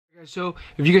So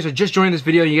if you guys are just joining this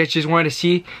video and you guys just wanted to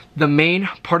see the main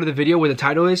part of the video where the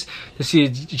title is, to see a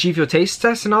Gfuel taste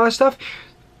test and all that stuff,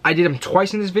 I did them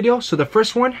twice in this video. So the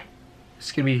first one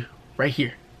is gonna be right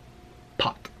here,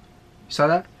 popped. You saw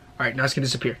that? All right, now it's gonna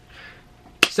disappear.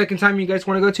 Second time you guys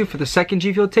want to go to for the second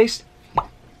Gfuel taste,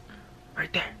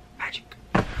 right there, magic.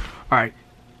 All right,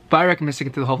 but I recommend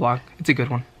sticking to the whole vlog. It's a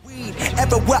good one.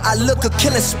 Everywhere I look, a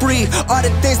killing spree. All the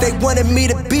things they wanted me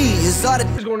to be is all the.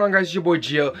 What's going on, guys? It's your boy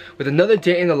Gio with another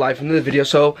day in the life, another video.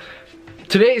 So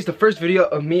today is the first video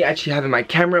of me actually having my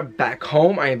camera back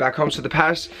home. I am back home. So the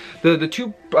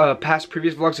two past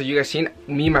previous vlogs that you guys seen,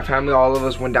 me and my family, all of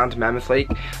us went down to Mammoth Lake,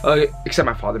 except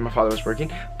my father. My father was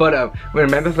working, but we went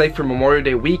to Mammoth Lake for Memorial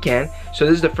Day weekend. So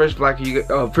this is the first vlog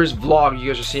you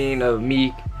guys are seeing of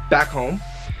me back home.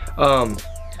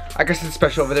 I guess it's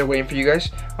special over there waiting for you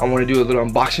guys. I want to do a little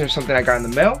unboxing of something I got in the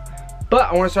mail. But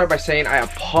I want to start by saying I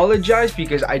apologize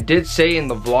because I did say in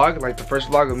the vlog, like the first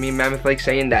vlog of me and Mammoth Lake,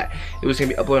 saying that it was going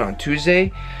to be uploaded on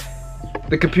Tuesday.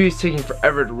 The computer's taking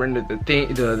forever to render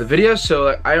the video,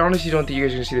 so I honestly don't think you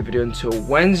guys are going to see the video until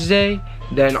Wednesday.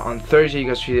 Then on Thursday you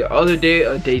guys see the other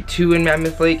day, day 2 in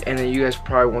Mammoth Lake, and then you guys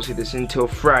probably won't see this until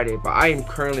Friday. But I am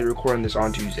currently recording this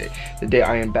on Tuesday, the day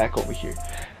I am back over here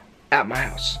at my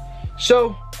house.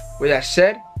 So with that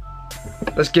said,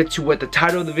 let's get to what the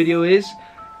title of the video is.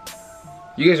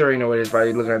 You guys already know what it is by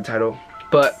looking at the title.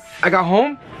 But I got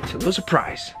home, it's a little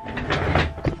surprise.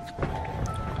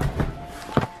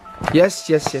 Yes.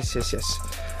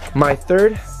 My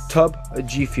third tub of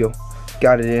Gfuel.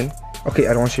 Got it in. Okay, I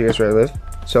don't want to show you guys where I live.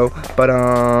 So, but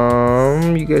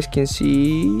you guys can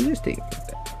see this thing.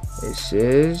 This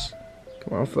is.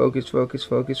 Come on, focus.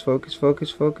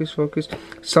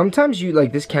 Sometimes you,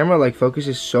 like, this camera, like,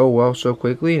 focuses so well, so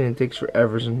quickly, and it takes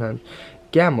forever sometimes.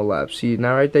 Gamma Labs. See,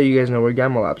 now right there, you guys know where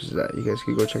Gamma Labs is at. You guys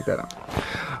can go check that out.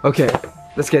 Okay,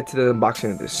 let's get to the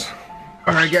unboxing of this.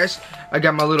 Alright, guys, I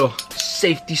got my little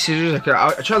safety scissors. I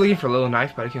tried looking for a little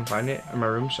knife, but I couldn't find it in my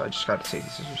room, so I just got the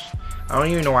safety scissors. I don't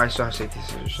even know why I still have safety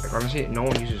scissors. Like, honestly, no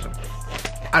one uses them.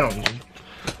 I don't use them.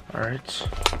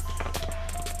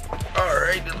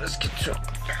 Alright, let's get to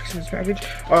this package.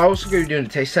 I'm also going to be doing the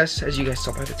taste test, as you guys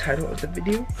saw by the title of the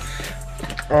video.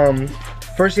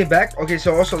 First day back. Okay,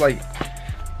 so also, like,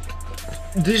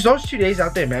 there's those 2 days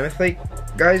out there in Mammoth Lake,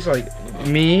 guys, like,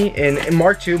 me and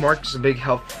Mark too. Mark's a big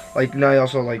help. Like, now he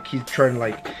also, like, he's trying to,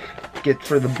 like, get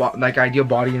for the, like, ideal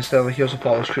body and stuff. Like, he also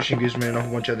follows Christian Guzman and a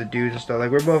whole bunch of other dudes and stuff.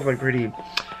 Like, we're both, like, pretty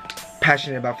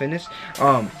passionate about fitness.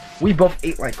 We both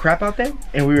ate like crap out there,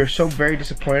 and we were so very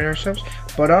disappointed in ourselves.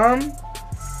 But I'm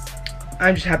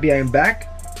just happy I am back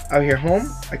out here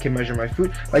home. I can measure my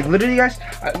food. Like, literally, guys,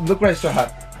 look what I still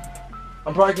have.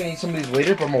 I'm probably gonna eat some of these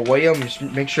later, but I'm gonna weigh them and just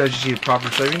make sure I just eat a proper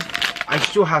serving. I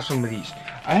still have some of these.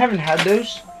 I haven't had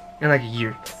those in like a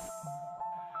year.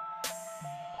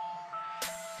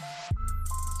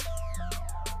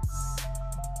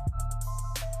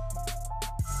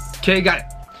 Okay, got it.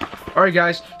 Alright,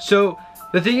 guys, so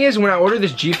the thing is, when I ordered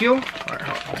this Gfuel,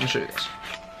 alright, let me show you this.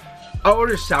 I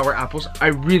ordered sour apples. I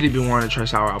really been wanting to try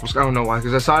sour apples. I don't know why,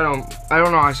 because I saw it on, I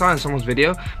don't know, I saw it in someone's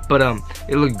video, but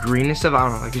it looked green and stuff. I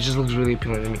don't know, like, it just looks really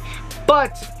appealing to me.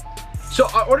 But so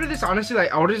I ordered this, honestly,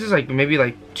 like, I ordered this like maybe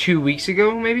like 2 weeks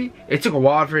ago, maybe. It took a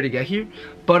while for it to get here,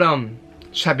 but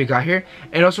just happy it got here.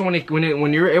 And also when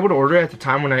you were able to order it at the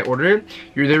time when I ordered it,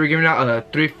 they were giving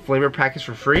out 3 flavor packets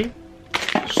for free.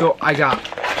 So I got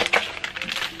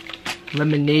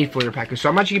lemonade flavor package. So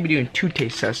I'm actually gonna be doing 2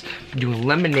 taste tests. I'm doing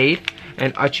lemonade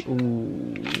and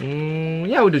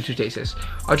yeah, we'll do 2 taste tests.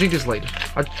 I'll drink this later.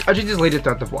 I'll drink this later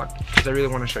throughout the vlog because I really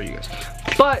want to show you guys.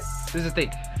 But this is the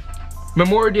thing.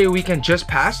 Memorial Day weekend just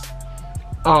passed.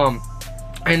 And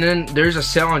then there's a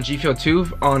sale on Gfuel too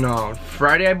on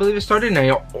Friday, I believe it started. And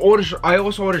I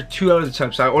also ordered 2 other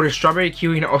types. I ordered strawberry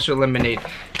kiwi and also lemonade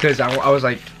because I was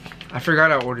like, I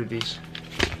forgot I ordered these.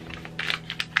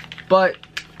 But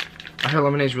I heard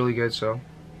lemonade is really good, so you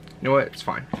know what? It's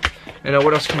fine. And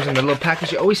what else comes in the little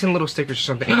package? You always send little stickers or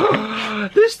something.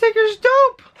 This sticker's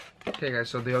dope! Okay, guys,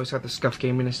 so they always have the Scuff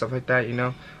Gaming and stuff like that, you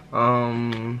know.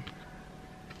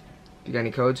 You got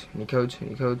any codes? Any codes?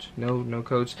 Any codes? No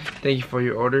codes. Thank you for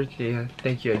your order. Yeah,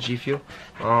 thank you at Gfuel.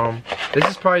 This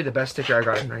is probably the best sticker I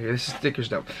got in right here. This sticker's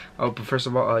dope. Oh, but first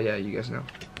of all, yeah, you guys know.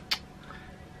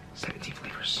 17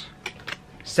 flavors.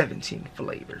 17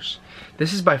 flavors.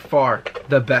 This is by far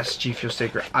the best Gfuel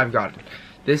sticker I've gotten.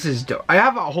 This is dope. I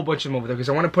have a whole bunch of them over there because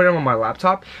I want to put them on my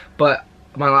laptop, but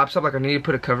my laptop, like, I need to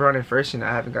put a cover on it first, and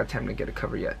I haven't got time to get a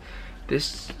cover yet.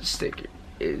 This sticker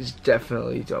is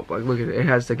definitely dope. Like, look at it. It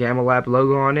has the Gamma Lab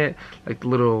logo on it, like the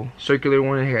little circular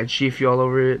one. It got Gfuel all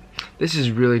over it. This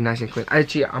is really nice and clean.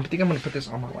 Actually, I think I'm gonna put this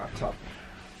on my laptop,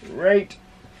 right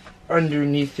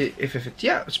underneath it. If it fits,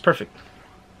 yeah, it's perfect.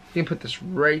 You can put this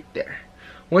right there.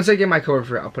 Once I get my cover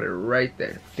for it, I'll put it right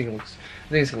there. I think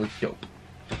it's gonna look dope.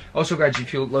 Also got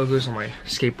Gfuel logos on my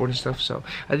skateboard and stuff, so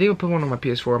I think I'll put one on my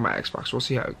PS4 or my Xbox. We'll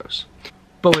see how it goes.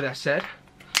 But with that said,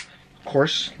 of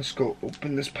course, let's go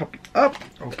open this puppy up.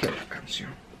 Okay, comes here.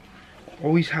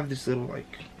 Always have this little, like,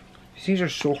 these things are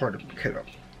so hard to get up.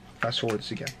 Fast forward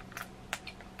this again.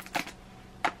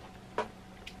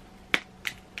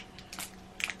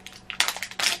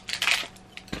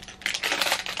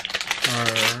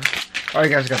 Alright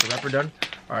guys, I got the wrapper done.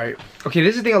 Alright. Okay,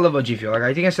 this is the thing I love about Gfuel. Like,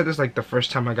 I think I said this like the first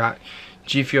time I got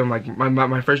Gfuel, like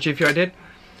my first Gfuel I did.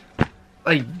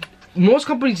 Like, most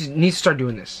companies need to start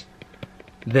doing this.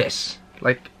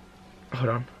 Like, hold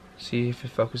on. See if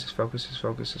it focuses.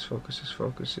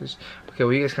 Okay,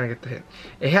 well, you guys kind of get the hint.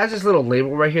 It has this little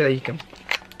label right here that you can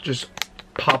just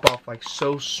pop off, like,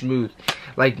 so smooth.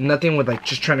 Like, nothing with, like,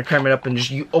 just trying to cram it up and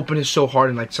just you open it so hard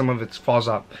and, like, some of it falls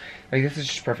out. Like, this is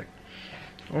just perfect.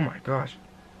 Oh my gosh.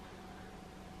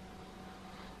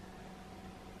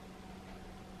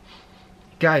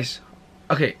 Guys,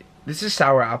 okay, this is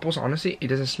sour apples. Honestly, it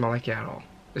doesn't smell like it at all.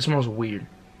 It smells weird.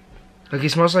 Like,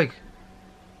 it smells like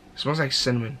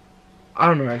cinnamon. I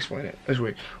don't know how to explain it. It's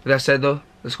weird. With that said though,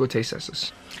 let's go taste test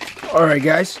this. Alright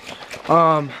guys.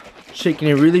 Shaking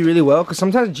it really, really well. Cause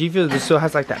sometimes Gfuel still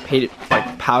has like that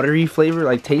powdery flavor,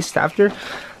 like taste after.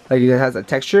 Like, it has that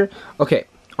texture. Okay,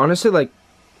 honestly, like,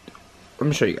 let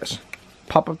me show you guys.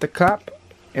 Pop up the cup,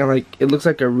 and like it looks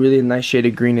like a really nice shade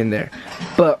of green in there.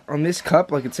 But on this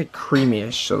cup, like, it's like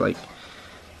creamy-ish. So like,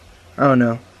 I don't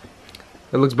know.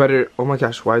 It looks better. Oh my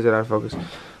gosh, why is it out of focus?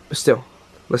 But still,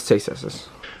 let's taste this.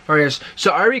 Alright guys,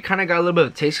 so I already kind of got a little bit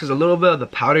of a taste because a little bit of the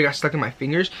powder got stuck in my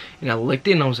fingers, and I licked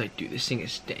it and I was like, dude, this thing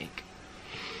is dank.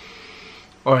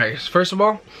 Alright, first of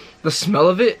all, the smell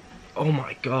of it, oh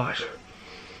my gosh.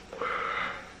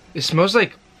 It smells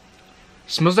like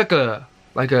a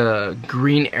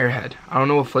green Airhead. I don't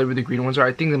know what flavor the green ones are.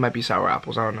 I think they might be sour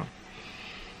apples. I don't know.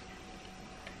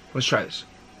 Let's try this.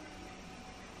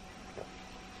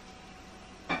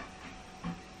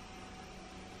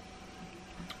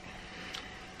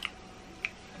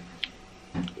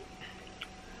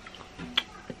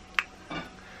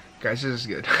 Guys, this is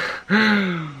good.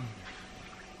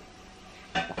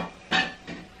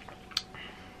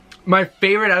 My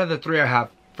favorite out of the three I have,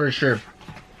 for sure.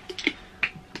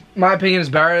 My opinion is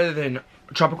better than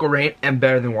Tropical Rain and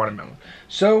better than Watermelon.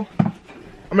 So, I'm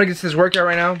gonna get to this workout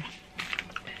right now.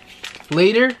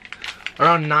 Later,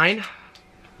 around 9,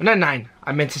 not 9,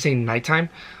 I meant to say nighttime.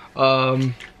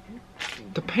 Depending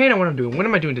on what I'm doing. What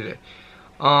am I doing today?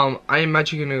 I am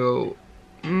actually gonna go,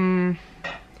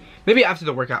 maybe after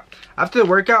the workout. After the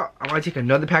workout, I wanna take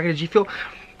another packet of Gfuel.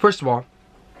 First of all,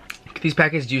 these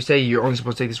packets do say you're only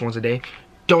supposed to take this once a day.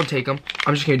 Don't take them.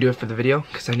 I'm just gonna do it for the video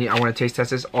because I want to taste test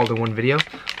this all in one video.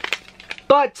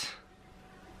 But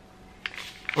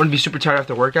I'm gonna be super tired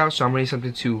after workout, so I'm gonna need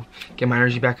something to get my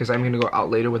energy back because I'm gonna go out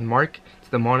later with Mark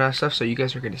to the mall and stuff. So you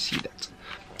guys are gonna see that.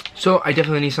 So I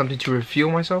definitely need something to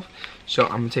refuel myself. So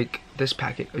I'm gonna take this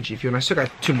packet of Gfuel, and I still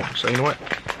got 2 more. So you know what?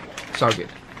 It's all good.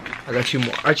 I got 2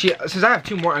 more. Actually, since I have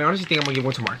 2 more, I honestly think I'm gonna give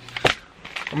one to Mark.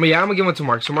 I'm gonna give one to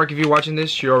Mark. So Mark, if you're watching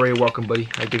this, you're already welcome, buddy.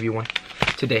 I give you one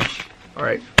today.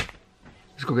 Alright,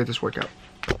 let's go get this workout.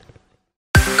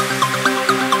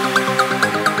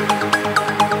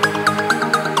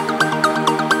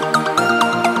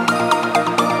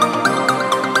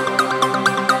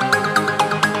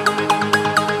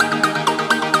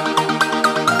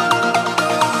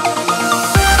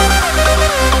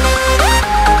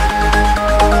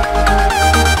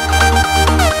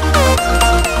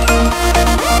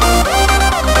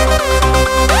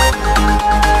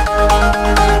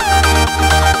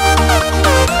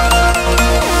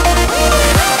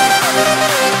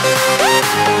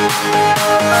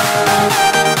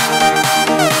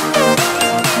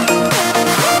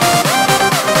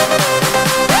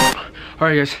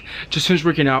 Alright guys, just finished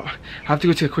working out. I have to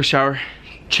go take a quick shower,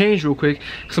 change real quick,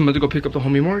 because I'm about to go pick up the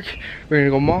homie Mark. We're gonna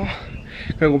go mall,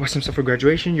 gonna go buy some stuff for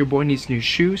graduation. Your boy needs new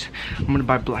shoes. I'm gonna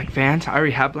buy black Vans. I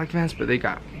already have black Vans, but they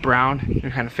got brown.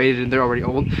 They're kind of faded and they're already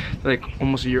old. They're like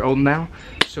almost a year old now.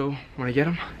 So when I get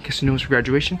them, get some new ones for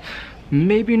graduation.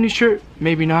 Maybe a new shirt,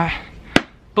 maybe not.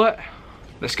 But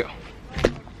let's go.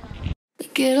 We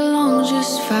get along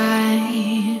just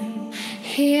fine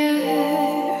here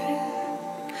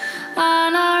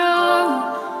on our own.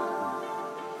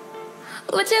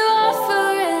 What you offering?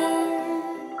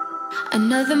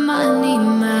 another money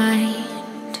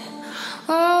mind.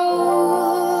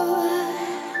 Oh,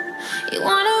 you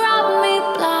wanna rob me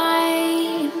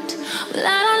blind? Well,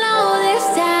 I don't know this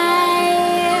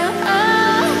time.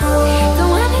 Oh,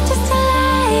 don't want it just to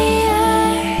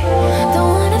lie.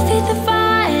 Don't wanna feed the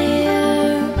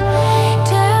fire.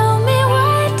 Tell me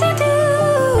what to do.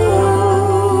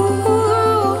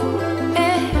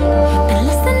 Yeah. And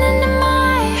listening to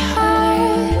my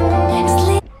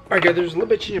heart. Alright guys, there's a little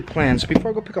bit change of plans. So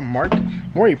before I go pick up Mark,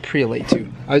 I'm already pretty late too.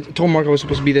 I told Mark I was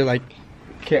supposed to be there like,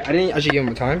 okay, I didn't actually give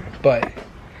him a time, but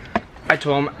I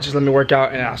told him just let me work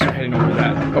out and I'll start heading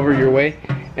over your way.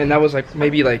 And that was like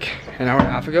maybe like an hour and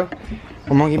a half ago.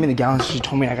 My mom gave me the gallons, she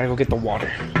told me I gotta go get the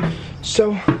water.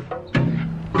 So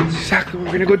that's exactly what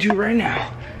we're gonna go do right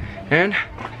now. And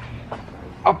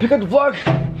I'll pick up the vlog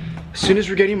as soon as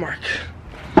we're getting Mark.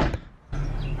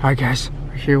 Alright guys,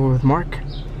 we're here with Mark.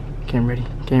 Getting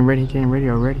ready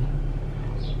already.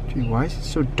 Dude, why is it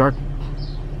so dark?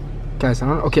 Guys, I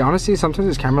don't know. Okay, honestly, sometimes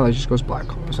this camera light just goes black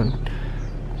all of a sudden.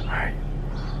 Alright.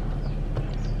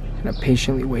 Gonna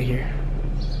patiently wait here.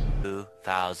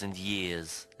 2,000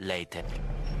 years later.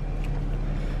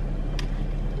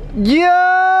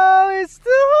 Yo, it's the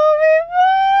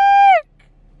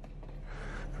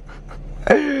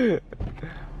homie Mark!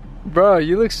 Bro,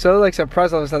 you look so like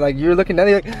surprised all of a sudden. Like you're looking at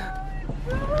me like.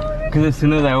 Because as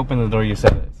soon as I opened the door, you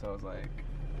said it. So I was like,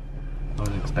 I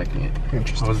was expecting it.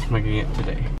 Interesting. I was just making it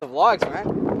today. The vlogs, man.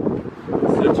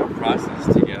 Such a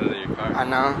process to get out of your car. I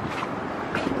know.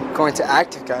 Going to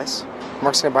Active, guys.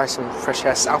 Mark's gonna buy some fresh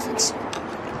ass outfits.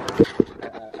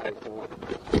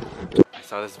 I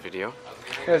saw this video.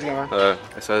 Here's going on.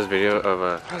 I saw this video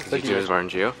of YouTuber's Bar and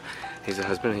Gio. He's a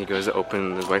husband. He goes to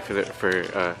open his wife for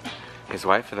his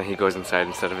wife, and then he goes inside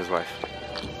instead of his wife.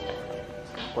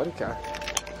 What a guy.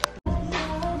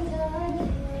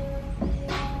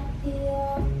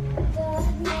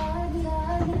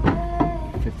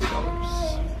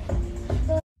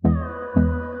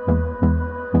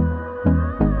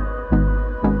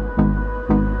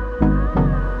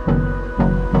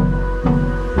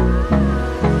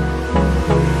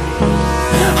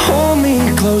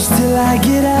 Close till I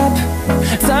get up.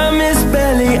 Time is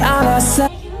barely on our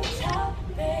side.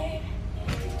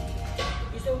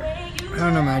 I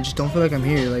don't know, man. I just don't feel like I'm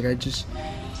here. Like I just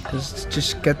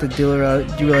got the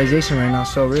derealization right now.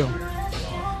 So real.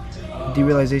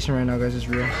 Derealization right now, guys, is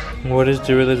real. What is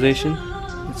derealization?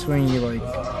 It's when you like. I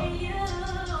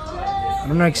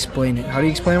don't know how to explain it. How do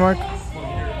you explain it, Mark?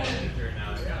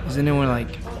 Isn't it when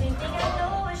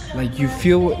like you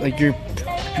feel like you're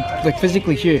like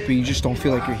physically here, but you just don't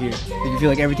feel like you're here. Like you feel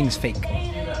like everything's fake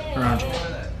around you.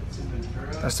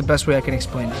 That's the best way I can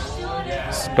explain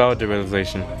it. Spell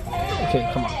derealization. Okay,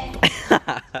 come on.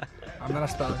 I'm not a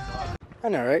speller. I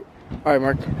know, right? All right,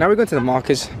 Mark. Now we're going to the mall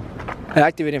because at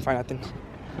Active we didn't find nothing.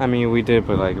 I mean, we did,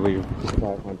 but like we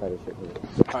gotta find better shit.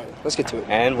 All right, let's get to it.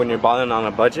 And when you're balling on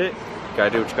a budget, you gotta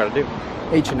do what you gotta do.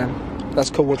 H&M. That's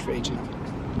code word for H&M.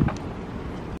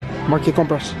 Mark, ¿qué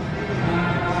compras?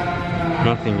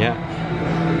 Nothing yet.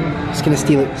 He's gonna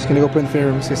steal it. He's gonna go put it in the fitting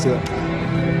room. He's gonna steal it.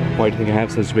 Why do you think I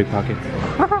have such a big pocket?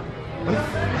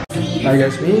 Alright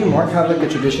guys, me and Mark have like a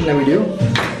tradition that we do.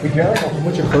 We get like a whole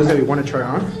bunch of clothes that we want to try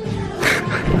on.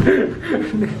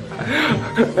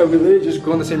 And we literally just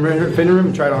go in the same fitting room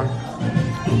and try it on.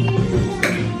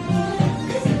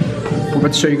 We're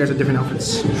about to show you guys the different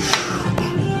outfits.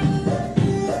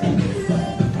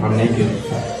 I'm naked.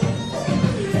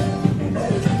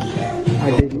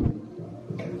 I dig it.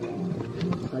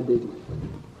 I dig it.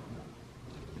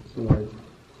 So like,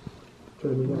 try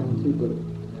to go on too,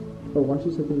 but watch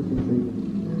this something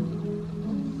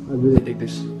I really dig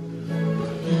this.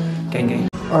 Gang gang.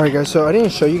 Alright guys, so I didn't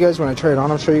show you guys when I tried it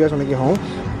on. I'll show you guys when I get home.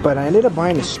 But I ended up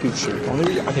buying a scoop shirt.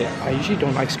 Okay, I usually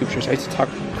don't like scoop shirts. I used to talk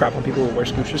crap on people who wear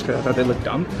scoop shirts because I thought they looked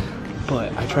dumb.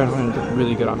 But I tried it on and it looked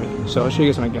really good on me. So I'll show you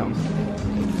guys when I get home.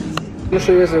 I'm gonna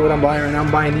show you guys what I'm buying right now. I'm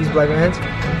buying these black vans.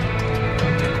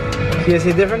 You guys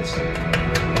see the difference?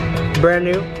 Brand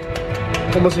new,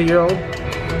 almost a year old.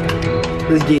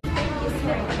 Let's get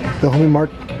the homie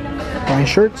Mark buying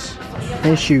shirts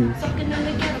and shoes.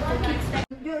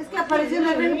 Es que apareció en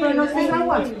el ring, pero no sé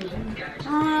agua.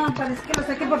 Ah, parece que lo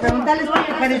saqué por preguntarles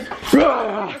porque parece.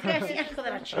 Es que hijo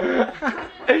de la chica.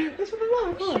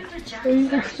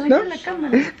 Sonríe a la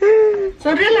cámara.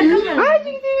 Sonríe a la cámara. Hi,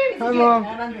 chiquitín. Hi, Mom.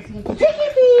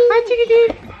 Hi, chiquitín.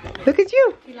 Look at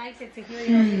you. He likes it to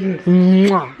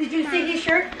Mwah. Did you see his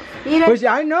shirt? Which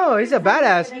I know, he's a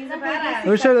badass. He's a badass. Let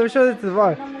me show this to the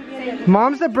vlog.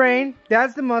 Mom's the brain,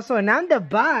 dad's the muscle, and I'm the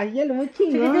body. Yeah, muy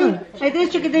chingón. Like this,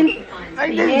 chiquitín.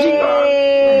 Like this,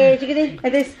 Yay, chiquitín.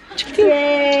 Like this. Chiquitín.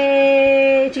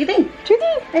 Yay, chiquitín.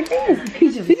 Chiquitín. Like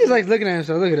this. He just likes looking at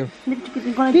himself. Look at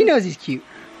him. He knows he's cute.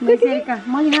 Look at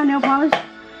him. Mom, you have nail polish?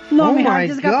 No, Oh mija, my I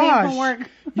just got paid from work.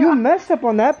 You messed up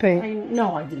on that paint.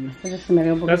 No, I didn't.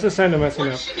 That's a sign of messing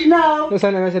up. No. That's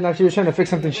not messing up. She was trying to fix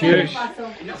something she did.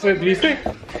 So, do you think?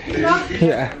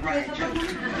 Yeah.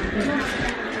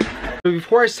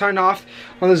 Before I sign off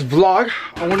on this vlog,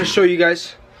 I want to show you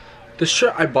guys the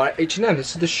shirt I bought at H&M.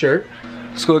 This is the shirt.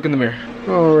 Let's go look in the mirror.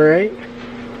 Alright.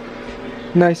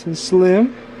 Nice and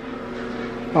slim.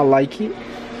 I like it.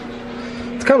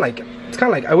 It's kind of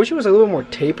like, I wish it was a little more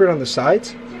tapered on the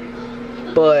sides.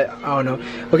 But, I don't know.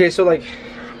 Okay, so like,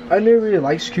 I never really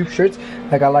like scoop shirts.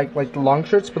 Like, I like the long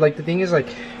shirts. But like, the thing is, like,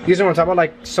 you guys know what I'm talking about?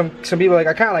 Like, some people, like,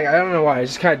 I don't know why. I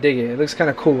just kind of dig it. It looks kind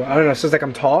of cool. I don't know. Since like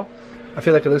I'm tall, I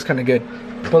feel like it looks kind of good.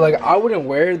 But like, I wouldn't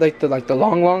wear like the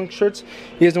long shirts.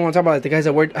 You guys don't want to talk about like the guys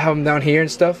that have them down here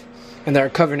and stuff, and they're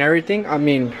covering everything. I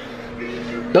mean,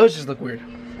 those just look weird.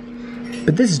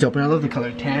 But this is dope, and I love the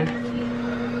color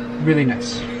tan. Really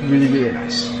nice. Really, really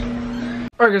nice.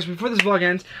 Alright guys, before this vlog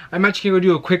ends, I'm actually gonna go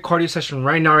do a quick cardio session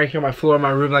right now, right here on my floor in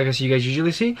my room, like I see you guys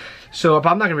usually see. So, but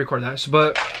I'm not gonna record that. So,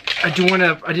 but I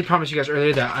did promise you guys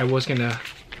earlier that I was gonna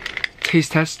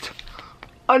taste test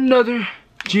another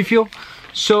Gfuel.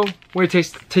 So we're gonna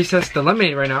taste test the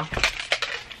lemonade right now.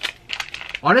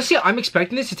 Honestly, I'm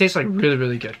expecting this to taste like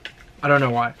really good. I don't know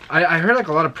why. I heard like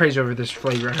a lot of praise over this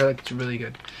flavor. I heard like it's really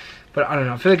good, but I don't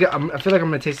know. I feel like I'm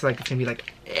gonna taste it like it's gonna be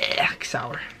like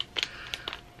sour.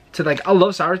 To like, I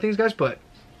love sour things, guys, but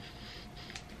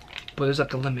there's like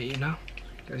the limit, you know.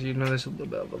 Guys, you know there's a little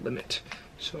bit of a limit.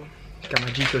 So got my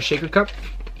Gfuel shaker cup.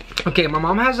 Okay, my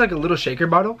mom has like a little shaker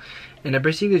bottle, and I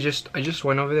basically I just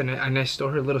went over there and I stole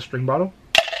her little spring bottle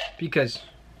because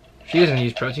she doesn't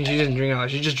use protein. She doesn't drink a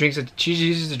lot. She just drinks it. She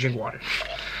uses to drink water,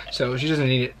 so she doesn't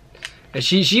need it. And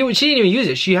she didn't even use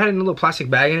it. She had it in a little plastic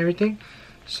bag and everything.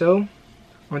 So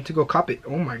I went to go cop it.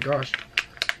 Oh my gosh.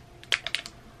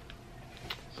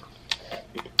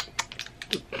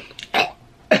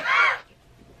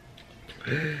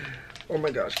 Oh my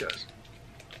gosh, guys.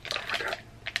 Oh my god.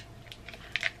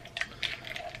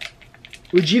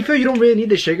 With Gfuel, you don't really need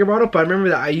the shaker bottle, but I remember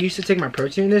that I used to take my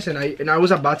protein in this, and I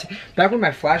was about to, back when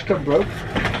my flash cup broke.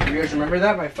 You guys remember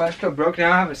that? My flash cup broke.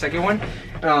 Now I have a second one.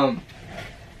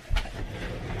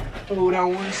 Hold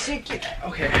on 1 second.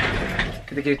 Okay.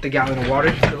 Gotta get the gallon of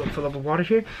water. Fill up with water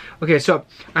here. Okay, so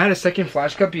I had a second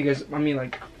flash cup because, I mean,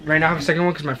 like, right now I have a second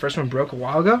one because my first one broke a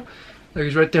while ago. Like,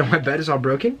 it's right there on my bed. It's all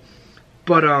broken.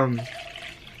 But,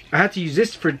 I had to use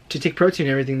this to take protein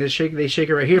and everything. They shake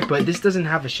it right here, but this doesn't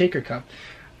have a shaker cup.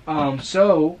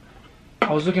 So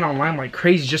I was looking online like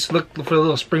crazy just to look for a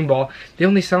little spring ball. They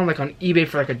only sell them like on eBay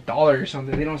for like $1 or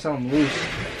something. They don't sell them loose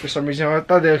for some reason. I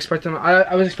thought they expect them.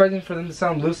 I was expecting for them to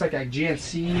sell them loose like at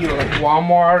GNC or like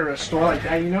Walmart or a store like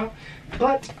that, you know.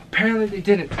 But apparently they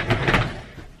didn't.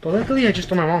 But luckily I just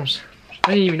stole my mom's.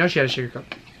 I didn't even know she had a shaker cup.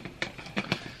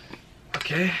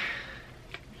 Okay.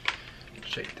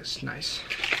 Shake this nice.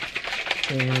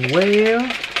 And well,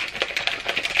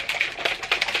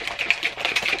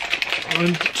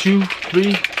 1, 2,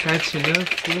 3, that's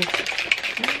enough.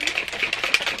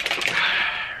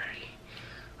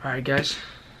 Alright guys,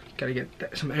 gotta get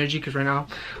some energy because right now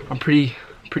I'm pretty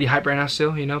hype right now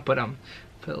still, you know, but a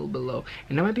little bit low.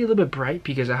 And it might be a little bit bright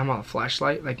because I have my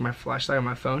flashlight, like my flashlight on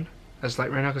my phone. That's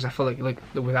light right now because I feel like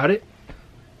without it,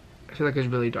 I feel like it's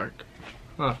really dark.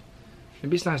 Huh.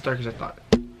 Maybe it's not as dark as I thought.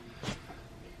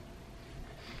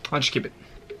 I'll just keep it.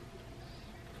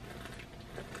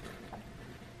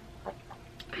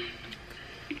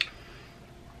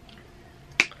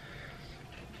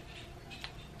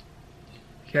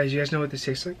 Guys, you guys know what this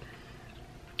tastes like?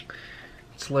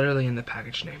 It's literally in the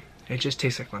package name. It just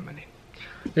tastes like lemonade.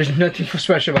 There's nothing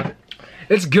special about it.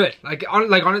 It's good. Like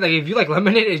if you like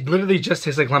lemonade, it literally just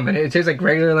tastes like lemonade. It tastes like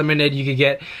regular lemonade you could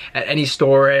get at any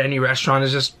store, at any restaurant.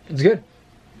 It's good.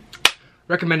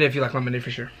 Recommend it if you like lemonade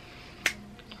for sure.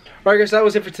 Alright guys, that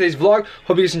was it for today's vlog.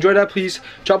 Hope you guys enjoyed that. Please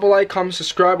drop a like, comment,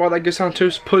 subscribe, all that good sound too.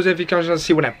 Post it if you guys want to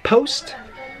see when I post.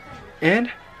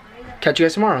 And catch you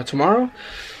guys tomorrow. Tomorrow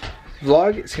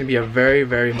vlog, it's gonna be a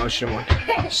very emotional one.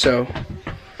 So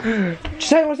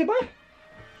just want to say bye.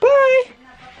 Bye.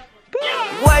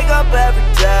 Bye. Wake up every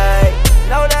day,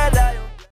 know that